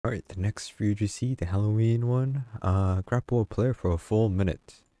Alright, the next for UGC, the Halloween one. Grapple a player for a full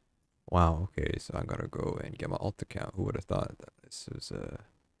minute. Wow, okay, so I gotta go and get my alt account. Who would have thought that this was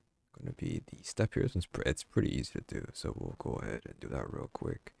gonna be the step here? It's pretty easy to do, so we'll go ahead and do that real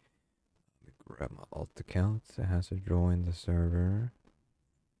quick. Let me grab my alt account. It has to join the server.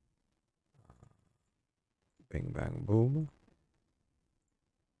 Bing bang boom.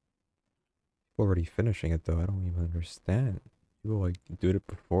 Already finishing it though. I don't even understand. People like do it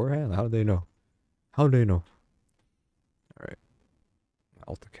beforehand. How do they know? How do they know? All right. My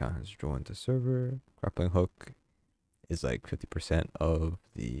alt account has joined the server. Grappling hook is like 50% of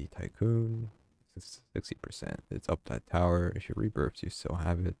the Tycoon. 60%. It's up that tower. If you rebirths, you still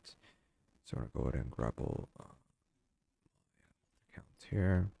have it. So I'm gonna go ahead and grapple account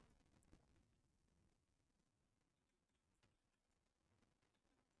here.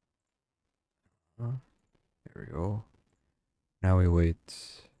 There we go. Now we wait.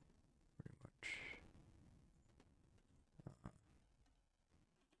 Pretty much.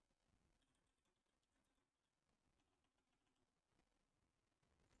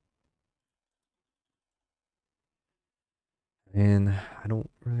 And I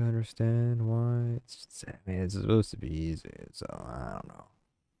don't really understand why. I mean, it's supposed to be easy, so I don't know.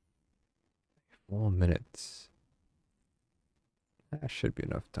 4 minutes. That should be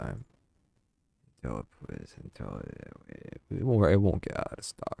enough time it won't get out of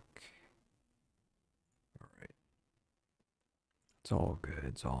stock. All right, it's all good.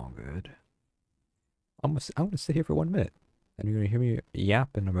 It's all good. I'm gonna sit here for 1 minute, and you're gonna hear me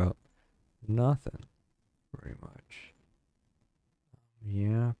yapping about nothing, pretty much.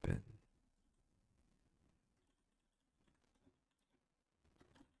 Yapping.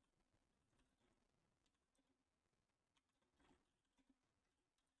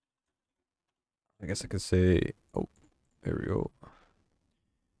 I guess I could say, oh, there we go.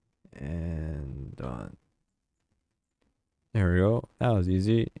 And done. There we go. That was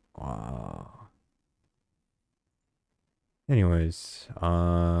easy. Wow. Anyways,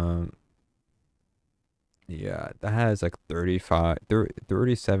 yeah, that has like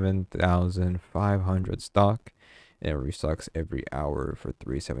 37,500 stock, and it restocks every hour for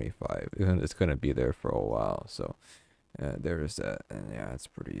 375. And it's gonna be there for a while, so there's that. And yeah, it's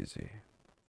pretty easy.